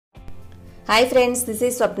Hi friends, this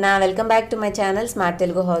is Swapna. Welcome back to my channel smart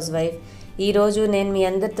Telugu house wife. ఈరోజు నేను మీ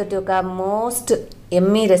అందరితోటి ఒక most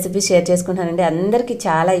Emmy recipe share చేసుకుంటానండి. అందరికీ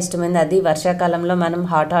చాలా ఇష్టమైంది. అది వర్షాకాలంలో మనం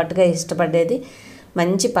హాట్గా ఇష్టపడేది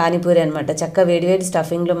మంచి పానీపూరి అనమాట. చక్క వేడివేడి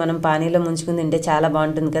స్టఫింగ్లో మనం పానీలో ముంచుకుని తింటే చాలా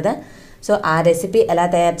బాగుంటుంది కదా. సో ఆ రెసిపీ ఎలా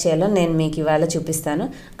తయారు చేయాలో నేను మీకు ఇవాళ చూపిస్తాను.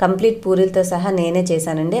 కంప్లీట్ పూరీలతో సహా నేనే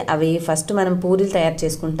చేశానండి. అవి ఫస్ట్ మనం పూరీలు తయారు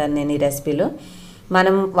చేసుకుంటాను నేను ఈ రెసిపీలో.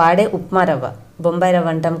 మనం వాడే ఉప్మా రవ్వ, బొంబాయి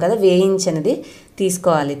రవ్వ అంటాం కదా, వేయించినది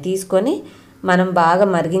తీసుకోవాలి. తీసుకొని మనం బాగా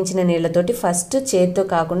మరిగించిన నీళ్ళతోటి ఫస్ట్ చేతితో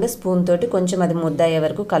కాకుండా స్పూన్ తోటి కొంచెం అది ముద్ద అయ్యే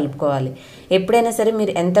వరకు కలుపుకోవాలి. ఎప్పుడైనా సరే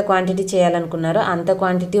మీరు ఎంత క్వాంటిటీ చేయాలనుకున్నారో అంత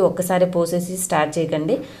క్వాంటిటీ ఒక్కసారి పోసేసి స్టార్ట్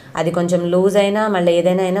చేయకండి. అది కొంచెం లూజ్ అయినా మళ్ళీ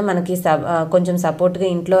ఏదైనా అయినా మనకి కొంచెం సపోర్ట్గా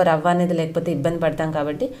ఇంట్లో రవ్వ అనేది లేకపోతే ఇబ్బంది పడతాం.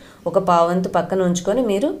 కాబట్టి ఒక పావంతు పక్కన ఉంచుకొని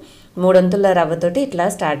మీరు 3 వంతుల రవ్వతోటి ఇట్లా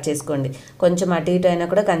స్టార్ట్ చేసుకోండి. కొంచెం అటు ఇటు అయినా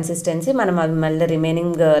కూడా కన్సిస్టెన్సీ మనం అవి మళ్ళీ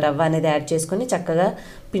రిమైనింగ్ రవ్వ అనేది యాడ్ చేసుకొని చక్కగా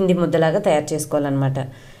పిండి ముద్దలాగా తయారు చేసుకోవాలన్నమాట.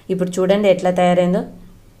 ఇప్పుడు చూడండి ఎట్లా తయారైందో.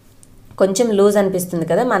 కొంచెం లూజ్ అనిపిస్తుంది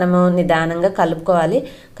కదా, మనము నిదానంగా కలుపుకోవాలి.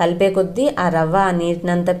 కలిపే కొద్దీ ఆ రవ్వ ఆ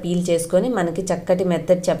నీటినంతా పీల్ చేసుకొని మనకి చక్కటి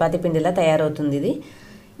మెత్తటి చపాతీ పిండిలా తయారవుతుంది. ఇది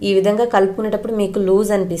ఈ విధంగా కలుపుకునేటప్పుడు మీకు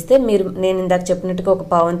లూజ్ అనిపిస్తే నేను ఇందాక చెప్పినట్టుగా ఒక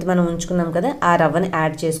పావంతి మనం ఉంచుకున్నాం కదా, ఆ రవ్వని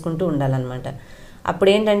యాడ్ చేసుకుంటూ ఉండాలన్నమాట. అప్పుడు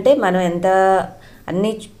ఏంటంటే మనం ఎంత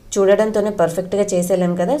అన్నీ చూడడంతోనే పర్ఫెక్ట్గా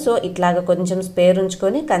చేసేలేం కదా. సో ఇట్లాగా కొంచెం స్పేర్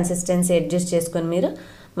ఉంచుకొని కన్సిస్టెన్సీ అడ్జస్ట్ చేసుకొని మీరు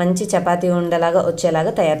మంచి చపాతీ ఉండలాగా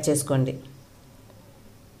వచ్చేలాగా తయారు చేసుకోండి.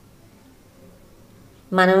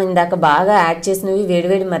 మనం ఇందాక బాగా యాడ్ చేసినవి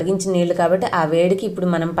వేడివేడి మరిగించిన నీళ్ళు కాబట్టి ఆ వేడికి ఇప్పుడు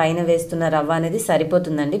మనం పైన వేస్తున్న రవ్వ అనేది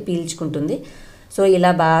సరిపోతుందండి, పీల్చుకుంటుంది. సో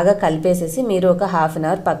ఇలా బాగా కలిపేసేసి మీరు ఒక హాఫ్ అన్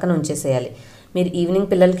అవర్ పక్కన ఉంచేసేయాలి. మీరు ఈవినింగ్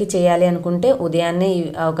పిల్లలకి చేయాలి అనుకుంటే ఉదయాన్నే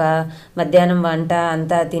ఒక మధ్యాహ్నం వంట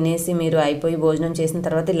అంతా తినేసి మీరు అయిపోయి భోజనం చేసిన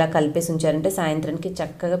తర్వాత ఇలా కలిపేసి ఉంచారంటే సాయంత్రానికి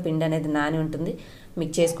చక్కగా పిండి అనేది నాని ఉంటుంది.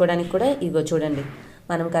 మీకు చేసుకోవడానికి కూడా ఇగో చూడండి,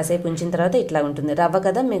 మనం కాసేపు ఉంచిన తర్వాత ఇట్లా ఉంటుంది. రవ్వ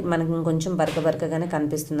కదా, మనకి కొంచెం బరకగానే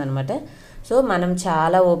కనిపిస్తుంది అనమాట. సో మనం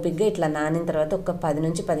చాలా ఓపిక్గా ఇట్లా నానిన తర్వాత ఒక 10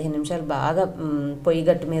 నుంచి 15 నిమిషాలు బాగా పొయ్యి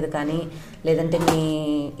గట్టు మీద కానీ లేదంటే మీ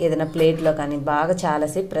ఏదైనా ప్లేట్లో కానీ బాగా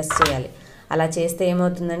చాలాసేపు ప్రెస్ చేయాలి. అలా చేస్తే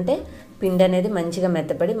ఏమవుతుందంటే పిండి అనేది మంచిగా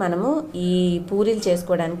మెత్తపడి మనము ఈ పూరీలు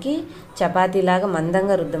చేసుకోవడానికి చపాతీలాగా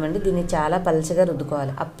మందంగా రుద్దమండి. దీన్ని చాలా పలచగా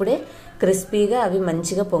రుద్దుకోవాలి. అప్పుడే క్రిస్పీగా అవి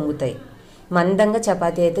మంచిగా పొంగుతాయి. మందంగా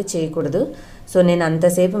చపాతీ అయితే చేయకూడదు. సో నేను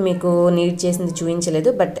అంతసేపు మీకు నీట్ చేసింది చూపించలేదు,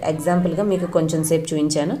 బట్ ఎగ్జాంపుల్గా మీకు కొంచెం సేపు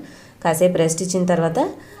చూపించాను. కాసేపు రెస్ట్ ఇచ్చిన తర్వాత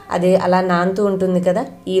అది అలా నానుతూ ఉంటుంది కదా,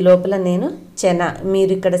 ఈ లోపల నేను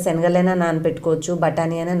మీరు ఇక్కడ శనగలైనా నానబెట్టుకోవచ్చు,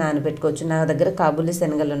 బఠానీ అయినా నానబెట్టుకోవచ్చు. నా దగ్గర కాబూలీ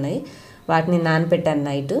శనగలు ఉన్నాయి, వాటిని నానబెట్టాను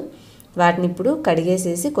నైట్. వాటిని ఇప్పుడు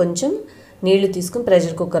కడిగేసేసి కొంచెం నీళ్లు తీసుకుని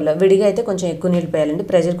ప్రెషర్ కుక్కర్లో, విడిగా అయితే కొంచెం ఎక్కువ నీళ్ళు పోయాలండి,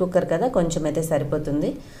 ప్రెషర్ కుక్కర్ కదా కొంచెం అయితే సరిపోతుంది.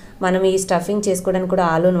 మనం ఈ స్టఫింగ్ చేసుకోవడానికి కూడా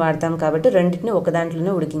ఆలూని వాడతాం కాబట్టి రెండింటిని ఒక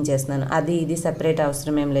దాంట్లోనే ఉడికించేస్తున్నాను. అది ఇది సపరేట్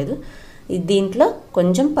అవసరం ఏం లేదు. దీంట్లో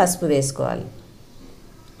కొంచెం పసుపు వేసుకోవాలి,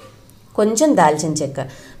 కొంచెం దాల్చిన చెక్క.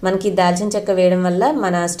 మనకి దాల్చిన చెక్క వేయడం వల్ల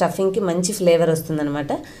మన స్టఫింగ్కి మంచి ఫ్లేవర్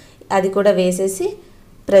వస్తుందన్నమాట. అది కూడా వేసేసి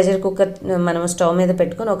ప్రెషర్ కుక్కర్ మనం స్టవ్ మీద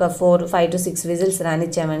పెట్టుకొని ఒక 5 to 6 విజిల్స్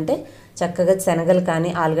రానిచ్చామంటే చక్కగా శనగలు కానీ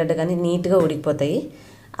ఆలుగడ్డ కానీ నీట్గా ఉడికిపోతాయి.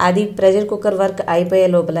 అది ప్రెషర్ కుక్కర్ వర్క్ అయిపోయే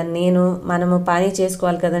లోపల మనము పానీ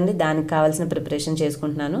చేసుకోవాలి కదండి, దానికి కావాల్సిన ప్రిపరేషన్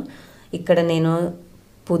చేసుకుంటున్నాను. ఇక్కడ నేను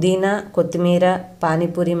పుదీనా, కొత్తిమీర,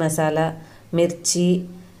 పానీపూరి మసాలా, మిర్చి,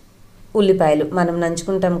 ఉల్లిపాయలు మనం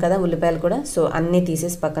నంచుకుంటాం కదా ఉల్లిపాయలు కూడా, సో అన్నీ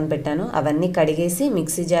తీసేసి పక్కన పెట్టాను. అవన్నీ కడిగేసి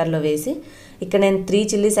మిక్సీ జార్లో వేసి, ఇక్కడ నేను 3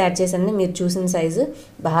 చిల్లీస్ యాడ్ చేశాను. మీరు చూసిన సైజు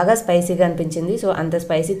బాగా స్పైసీగా అనిపించింది. సో అంత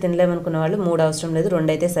స్పైసీ తినలేమనుకున్న వాళ్ళు 3 అవసరం లేదు,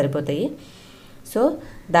 2 అయితే సరిపోతాయి. సో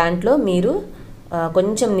దాంట్లో మీరు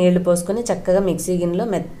కొంచెం నీళ్లు పోసుకొని చక్కగా మిక్సీ గిన్నెలో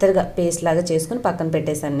మెత్తగా పేస్ట్ లాగా చేసుకొని పక్కన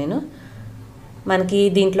పెట్టేశాను నేను. మనకి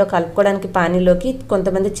దీంట్లో కలుపుకోవడానికి పానీలోకి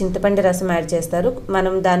కొంతమంది చింతపండు రసం యాడ్ చేస్తారు,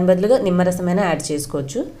 మనం దాని బదులుగా నిమ్మరసమైనా యాడ్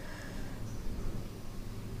చేసుకోవచ్చు.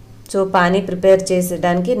 సో పానీ ప్రిపేర్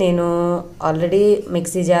చేసేయడానికి నేను ఆల్రెడీ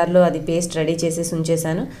మిక్సీ జార్లో అది పేస్ట్ రెడీ చేసేసి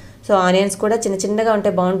ఉంచేసాను. సో ఆనియన్స్ కూడా చిన్నగా ఉంటే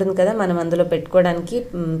బాగుంటుంది కదా మనం అందులో పెట్టుకోవడానికి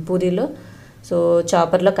పూరీలో. సో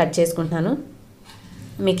చాపర్లో కట్ చేసుకుంటున్నాను.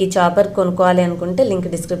 మీకు ఈ చాపర్ కొనుక్కోవాలి అనుకుంటే లింక్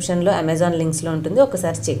డిస్క్రిప్షన్లో అమెజాన్ లింక్స్లో ఉంటుంది,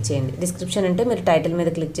 ఒకసారి చెక్ చేయండి. డిస్క్రిప్షన్ అంటే మీరు టైటిల్ మీద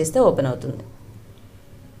క్లిక్ చేస్తే ఓపెన్ అవుతుంది.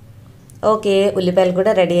 ఓకే, ఉల్లిపాయలు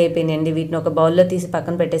కూడా రెడీ అయిపోయినాయండి. వీటిని ఒక బౌల్లో తీసి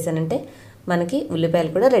పక్కన పెట్టేశానంటే మనకి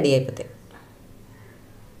ఉల్లిపాయలు కూడా రెడీ అయిపోతాయి.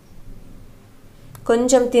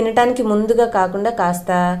 కొంచెం తినడానికి ముందుగా కాకుండా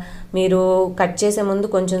కాస్త మీరు కట్ చేసే ముందు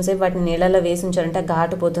కొంచెం సేపు వాటిని నీళ్ళలో వేసి ఉంచారంటే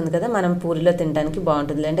ఘాటు పోతుంది కదా, మనం పూరిలో తినడానికి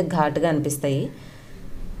బాగుంటుంది, అంటే ఘాటుగా అనిపిస్తాయి.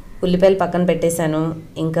 ఉల్లిపాయలు పక్కన పెట్టేశాను.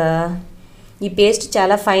 ఇంకా ఈ పేస్ట్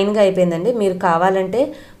చాలా ఫైన్గా అయిపోయిందండి. మీరు కావాలంటే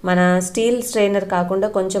మన స్టీల్ స్ట్రైనర్ కాకుండా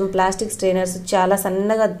కొంచెం ప్లాస్టిక్ స్ట్రైనర్స్ చాలా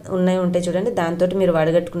సన్నగా ఉంటాయి చూడండి, దాంతో మీరు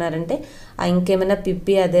వడగట్టుకున్నారంటే ఇంకేమైనా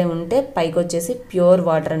పిప్పి అదే ఉంటే పైకి వచ్చేసి ప్యూర్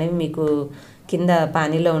వాటర్ అనేవి మీకు కింద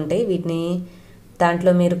పానీలో ఉంటాయి. వీటిని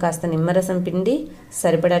దాంట్లో మీరు కాస్త నిమ్మరసం పిండి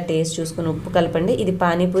సరిపడా టేస్ట్ చూసుకుని ఉప్పు కలపండి. ఇది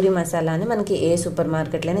పానీపూరి మసాలా అని మనకి ఏ సూపర్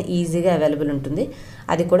మార్కెట్లైనా ఈజీగా అవైలబుల్ ఉంటుంది.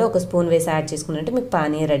 అది కూడా ఒక స్పూన్ వేసి యాడ్ చేసుకున్నట్టు మీకు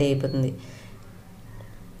పానీ రెడీ అయిపోతుంది.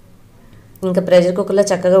 ఇంకా ప్రెషర్ కుక్కర్లో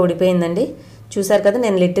చక్కగా ఉడిపోయిందండి. చూసారు కదా,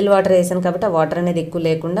 నేను లిటిల్ వాటర్ వేసాను కాబట్టి ఆ వాటర్ అనేది ఎక్కువ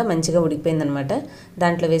లేకుండా మంచిగా ఉడికిపోయిందనమాట.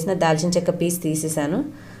 దాంట్లో వేసిన దాల్చిన చెక్క పీస్ తీసేసాను.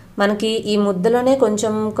 మనకి ఈ ముద్దలోనే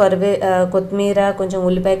కొంచెం కొత్తిమీర కొంచెం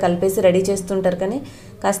ఉల్లిపాయ కలిపేసి రెడీ చేస్తుంటారు, కానీ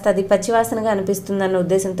కాస్త అది పచ్చివాసనగా అనిపిస్తుంది అన్న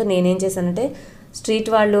ఉద్దేశంతో నేనేం చేశానంటే స్ట్రీట్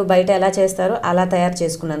వాళ్ళు బయట ఎలా చేస్తారో అలా తయారు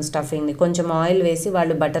చేసుకున్నాను స్టఫింగ్ని. కొంచెం ఆయిల్ వేసి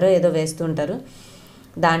వాళ్ళు బటర్ ఏదో వేస్తుంటారు,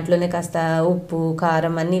 దాంట్లోనే కాస్త ఉప్పు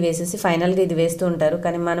కారం అన్నీ వేసేసి ఫైనల్గా ఇది వేస్తూ ఉంటారు.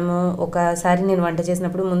 కానీ మనము ఒకసారి నేను వంట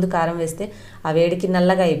చేసినప్పుడు ముందు కారం వేస్తే ఆ వేడికి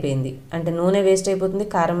నల్లగా అయిపోయింది, అంటే నూనె వేస్ట్ అయిపోతుంది,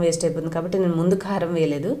 కారం వేస్ట్ అయిపోతుంది. కాబట్టి నేను ముందు కారం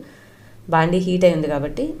వేయలేదు, బాండీ హీట్ అయి ఉంది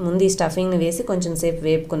కాబట్టి ముందు ఈ స్టఫింగ్ని వేసి కొంచెం సేపు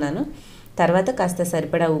వేపుకున్నాను. తర్వాత కాస్త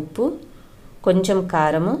సరిపడా ఉప్పు, కొంచెం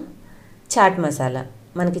కారము, చాట్ మసాలా,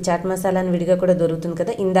 మనకి చాట్ మసాలా అని విడిగా కూడా దొరుకుతుంది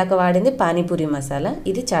కదా, ఇందాక వాడింది పానీపూరి మసాలా,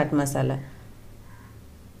 ఇది చాట్ మసాలా.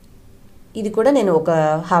 ఇది కూడా నేను ఒక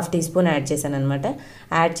 1/2 టీ స్పూన్ యాడ్ చేశాను అనమాట.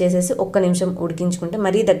 యాడ్ చేసేసి ఒక్క నిమిషం ఉడికించుకుంటే,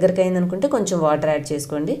 మరీ దగ్గరికి అయిందనుకుంటే కొంచెం వాటర్ యాడ్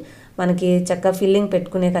చేసుకోండి. మనకి చక్కగా ఫిల్లింగ్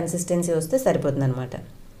పెట్టుకునే కన్సిస్టెన్సీ వస్తే సరిపోతుంది అనమాట.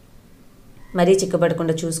 మరీ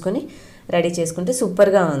చిక్కబడకుండా చూసుకొని రెడీ చేసుకుంటే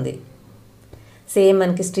సూపర్గా ఉంది. సేమ్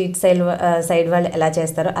మనకి స్ట్రీట్ సైడ్ వాళ్ళు ఎలా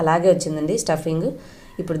చేస్తారో అలాగే వచ్చిందండి స్టఫింగ్.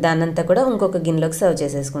 ఇప్పుడు దాన్నంతా కూడా ఇంకొక గిన్నెలోకి సర్వ్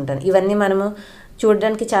చేసేసుకుంటాను. ఇవన్నీ మనము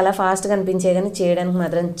చూడడానికి చాలా ఫాస్ట్గా అనిపించే కానీ చేయడానికి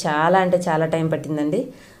మాత్రం చాలా అంటే చాలా టైం పట్టిందండి.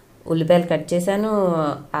 ఉల్లిపాయలు కట్ చేశాను,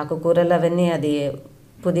 ఆకుకూరలు అవన్నీ అది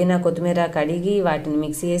పుదీనా కొత్తిమీర కడిగి వాటిని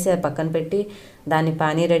మిక్సీ వేసి అది పక్కన పెట్టి దాన్ని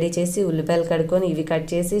పానీ రెడీ చేసి ఉల్లిపాయలు కడుక్కొని ఇవి కట్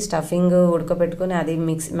చేసి స్టఫింగ్ ఉడకపెట్టుకొని అది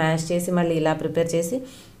మ్యాష్ చేసి మళ్ళీ ఇలా ప్రిపేర్ చేసి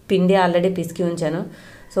పిండి ఆల్రెడీ పిసికి ఉంచాను.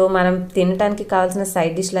 సో మనం తినడానికి కావాల్సిన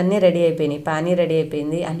సైడ్ డిష్లు అన్నీ రెడీ అయిపోయినాయి, పానీ రెడీ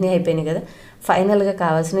అయిపోయింది, అన్నీ అయిపోయినాయి కదా. ఫైనల్గా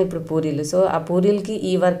కావాల్సిన ఇప్పుడు పూరీలు. సో ఆ పూరీలకి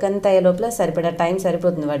ఈ వర్క్ అంతా అయ్యే లోపల సరిపడా టైం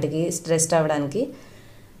సరిపోతుంది వాటికి స్ట్రెస్ అవ్వడానికి.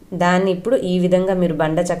 దాన్ని ఇప్పుడు ఈ విధంగా మీరు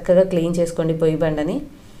బండ చక్కగా క్లీన్ చేసుకోండి. పొయ్యి బండని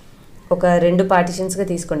ఒక 2 పార్టిషన్స్గా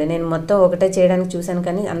తీసుకోండి. నేను మొత్తం ఒకటే చేయడానికి చూశాను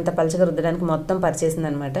కానీ అంత పలచగా రుద్దడానికి మొత్తం పరిచేసింది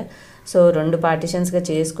అనమాట. సో 2 పార్టిషన్స్గా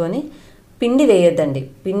చేసుకొని పిండి వేయొద్దండి,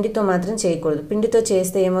 పిండితో మాత్రం చేయకూడదు. పిండితో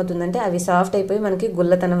చేస్తే ఏమవుతుందంటే అవి సాఫ్ట్ అయిపోయి మనకి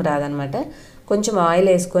గుల్లతనం రాదనమాట. కొంచెం ఆయిల్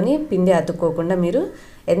వేసుకొని పిండి అతుక్కోకుండా మీరు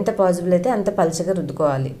ఎంత పాసిబుల్ అయితే అంత పలచగా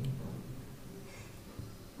రుద్దుకోవాలి.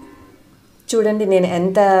 చూడండి నేను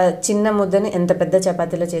ఎంత చిన్న ముద్దని ఎంత పెద్ద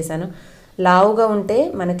చపాతీలో చేశాను. లావుగా ఉంటే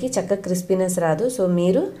మనకి చక్కగా క్రిస్పీనెస్ రాదు. సో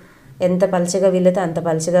మీరు ఎంత పలచగా వీలైతే అంత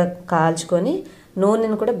పలచగా కాల్చుకొని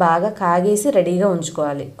నూనెను కూడా బాగా కాగేసి రెడీగా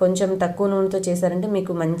ఉంచుకోవాలి. కొంచెం తక్కువ నూనెతో చేశారంటే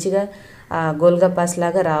మీకు మంచిగా గోల్గప్పాస్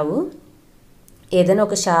లాగా రావు. ఏదైనా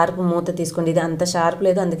ఒక షార్ప్ మూత తీసుకోండి. ఇది అంత షార్ప్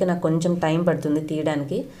లేదు, అందుకే నాకు కొంచెం టైం పడుతుంది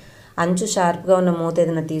తీయడానికి. అంచు షార్ప్గా ఉన్న మూత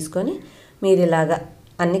ఏదైనా తీసుకొని మీరు ఇలాగా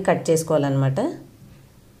అన్నీ కట్ చేసుకోవాలన్నమాట.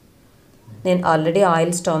 నేను ఆల్రెడీ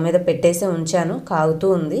ఆయిల్ స్టవ్ మీద పెట్టేసి ఉంచాను, కాగుతూ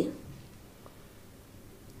ఉంది.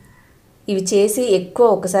 ఇవి చేసి ఎక్కువ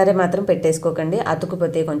ఒక్కసారి మాత్రం పెట్టేసుకోకండి,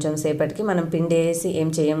 అతుకుపోతే కొంచెం సేపటికి. మనం పిండి వేసి ఏం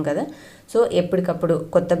చేయం కదా. సో ఎప్పటికప్పుడు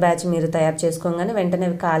కొత్త బ్యాచ్ మీరు తయారు చేసుకోగానే వెంటనే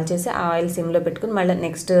అవి కాల్ చేసి ఆయిల్ సిమ్లో పెట్టుకుని మళ్ళీ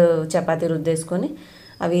నెక్స్ట్ చపాతీ రుద్దేసుకొని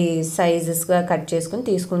అవి సైజెస్గా కట్ చేసుకుని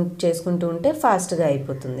చేసుకుంటూ ఉంటే ఫాస్ట్గా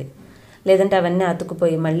అయిపోతుంది. లేదంటే అవన్నీ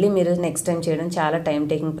అతుకుపోయి మళ్ళీ మీరు నెక్స్ట్ టైం చేయడం చాలా టైం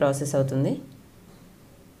టేకింగ్ ప్రాసెస్ అవుతుంది.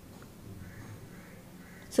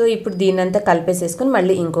 సో ఇప్పుడు దీన్నంతా కలిపేసేసుకొని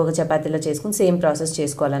మళ్ళీ ఇంకొక చపాతీలో చేసుకుని సేమ్ ప్రాసెస్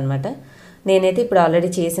చేసుకోవాలన్నమాట. నేనైతే ఇప్పుడు ఆల్రెడీ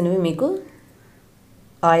చేసినవి మీకు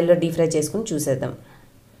ఆయిల్లో డీప్ ఫ్రై చేసుకుని చూసేద్దాం.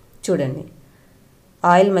 చూడండి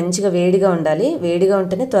ఆయిల్ మంచిగా వేడిగా ఉండాలి, వేడిగా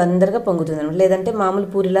ఉంటేనే తొందరగా పొంగుతుంది అనమాట. లేదంటే మామూలు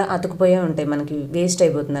పూరిలా అతుకుపోయే ఉంటాయి, మనకి వేస్ట్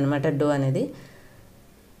అయిపోతుంది అనమాట డో అనేది.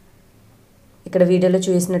 ఇక్కడ వీడియోలో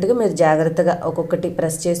చూసినట్టుగా మీరు జాగ్రత్తగా ఒక్కొక్కటి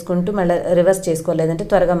ప్రెస్ చేసుకుంటూ మళ్ళీ రివర్స్ చేసుకోవాలి, లేదంటే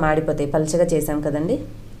త్వరగా మాడిపోతాయి. పలచగా చేసాం కదండి,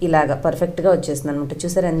 ఇలాగా పర్ఫెక్ట్గా వచ్చేస్తుంది అనమాట.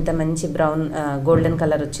 చూసారు ఎంత మంచి బ్రౌన్ గోల్డెన్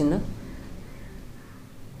కలర్ వచ్చిందో.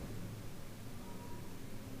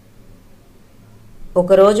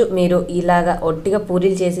 ఒకరోజు మీరు ఇలాగా ఒట్టిగా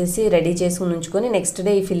పూరీలు చేసేసి రెడీ చేసుకుని ఉంచుకొని నెక్స్ట్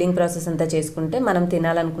డే ఈ ఫిల్లింగ్ ప్రాసెస్ అంతా చేసుకుంటే మనం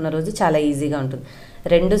తినాలనుకున్న రోజు చాలా ఈజీగా ఉంటుంది.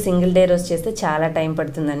 2 సింగిల్ డే రోజు చేస్తే చాలా టైం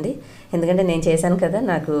పడుతుందండి, ఎందుకంటే నేను చేశాను కదా,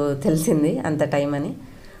 నాకు తెలిసింది అంత టైం అని.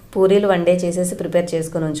 పూరీలు 1 డే చేసేసి ప్రిపేర్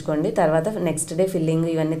చేసుకొని ఉంచుకోండి, తర్వాత నెక్స్ట్ డే ఫిల్లింగ్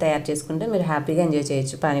ఇవన్నీ తయారు చేసుకుంటే మీరు హ్యాపీగా ఎంజాయ్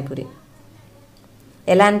చేయొచ్చు పానీపూరి.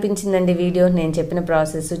 ఎలా అనిపించిందండి వీడియో? నేను చెప్పిన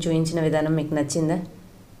ప్రాసెస్ చూపించిన విధానం మీకు నచ్చిందా?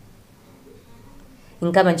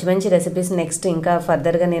 ఇంకా మంచి మంచి రెసిపీస్ నెక్స్ట్ ఇంకా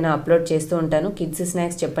ఫర్దర్గా నేను అప్లోడ్ చేస్తూ ఉంటాను. కిడ్స్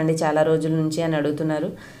స్నాక్స్ చెప్పండి చాలా రోజుల నుంచి అని అడుగుతున్నారు.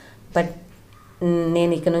 బట్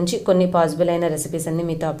నేను ఇక నుంచి కొన్ని పాసిబుల్ అయిన రెసిపీస్ అన్నీ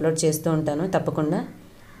మీతో అప్లోడ్ చేస్తూ ఉంటాను తప్పకుండా.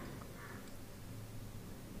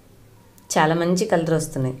 చాలా మంచి కలర్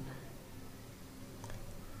వస్తున్నాయి.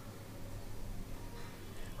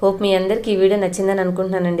 హోప్ మీ అందరికీ ఈ వీడియో నచ్చిందని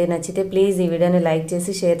అనుకుంటున్నానండి. నచ్చితే ప్లీజ్ ఈ వీడియోని లైక్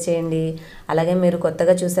చేసి షేర్ చేయండి. అలాగే మీరు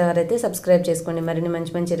కొత్తగా చూసేవారైతే సబ్స్క్రైబ్ చేసుకోండి. మరిన్ని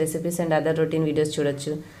మంచి మంచి recipes and other routine videos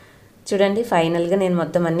చూడొచ్చు. చూడండి ఫైనల్గా నేను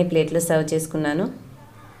మొత్తం అన్ని ప్లేట్లో సర్వ్ చేసుకున్నాను.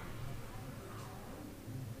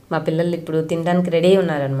 మా పిల్లలు ఇప్పుడు తినడానికి రెడీ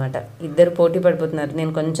ఉన్నారనమాట. ఇద్దరు పోటీ పడిపోతున్నారు.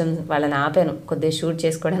 నేను కొంచెం వాళ్ళని ఆపాను, కొద్దిగా షూట్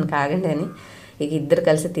చేసుకోవడానికి ఆగండి అని. ఇక ఇద్దరు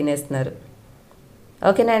కలిసి తినేస్తున్నారు.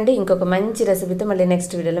 ఓకేనా అండి, ఇంకొక మంచి రెసిపీతో మళ్ళీ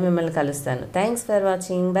నెక్స్ట్ వీడియోలో మిమ్మల్ని కలుస్తాను. Thanks for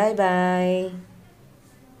watching. Bye bye.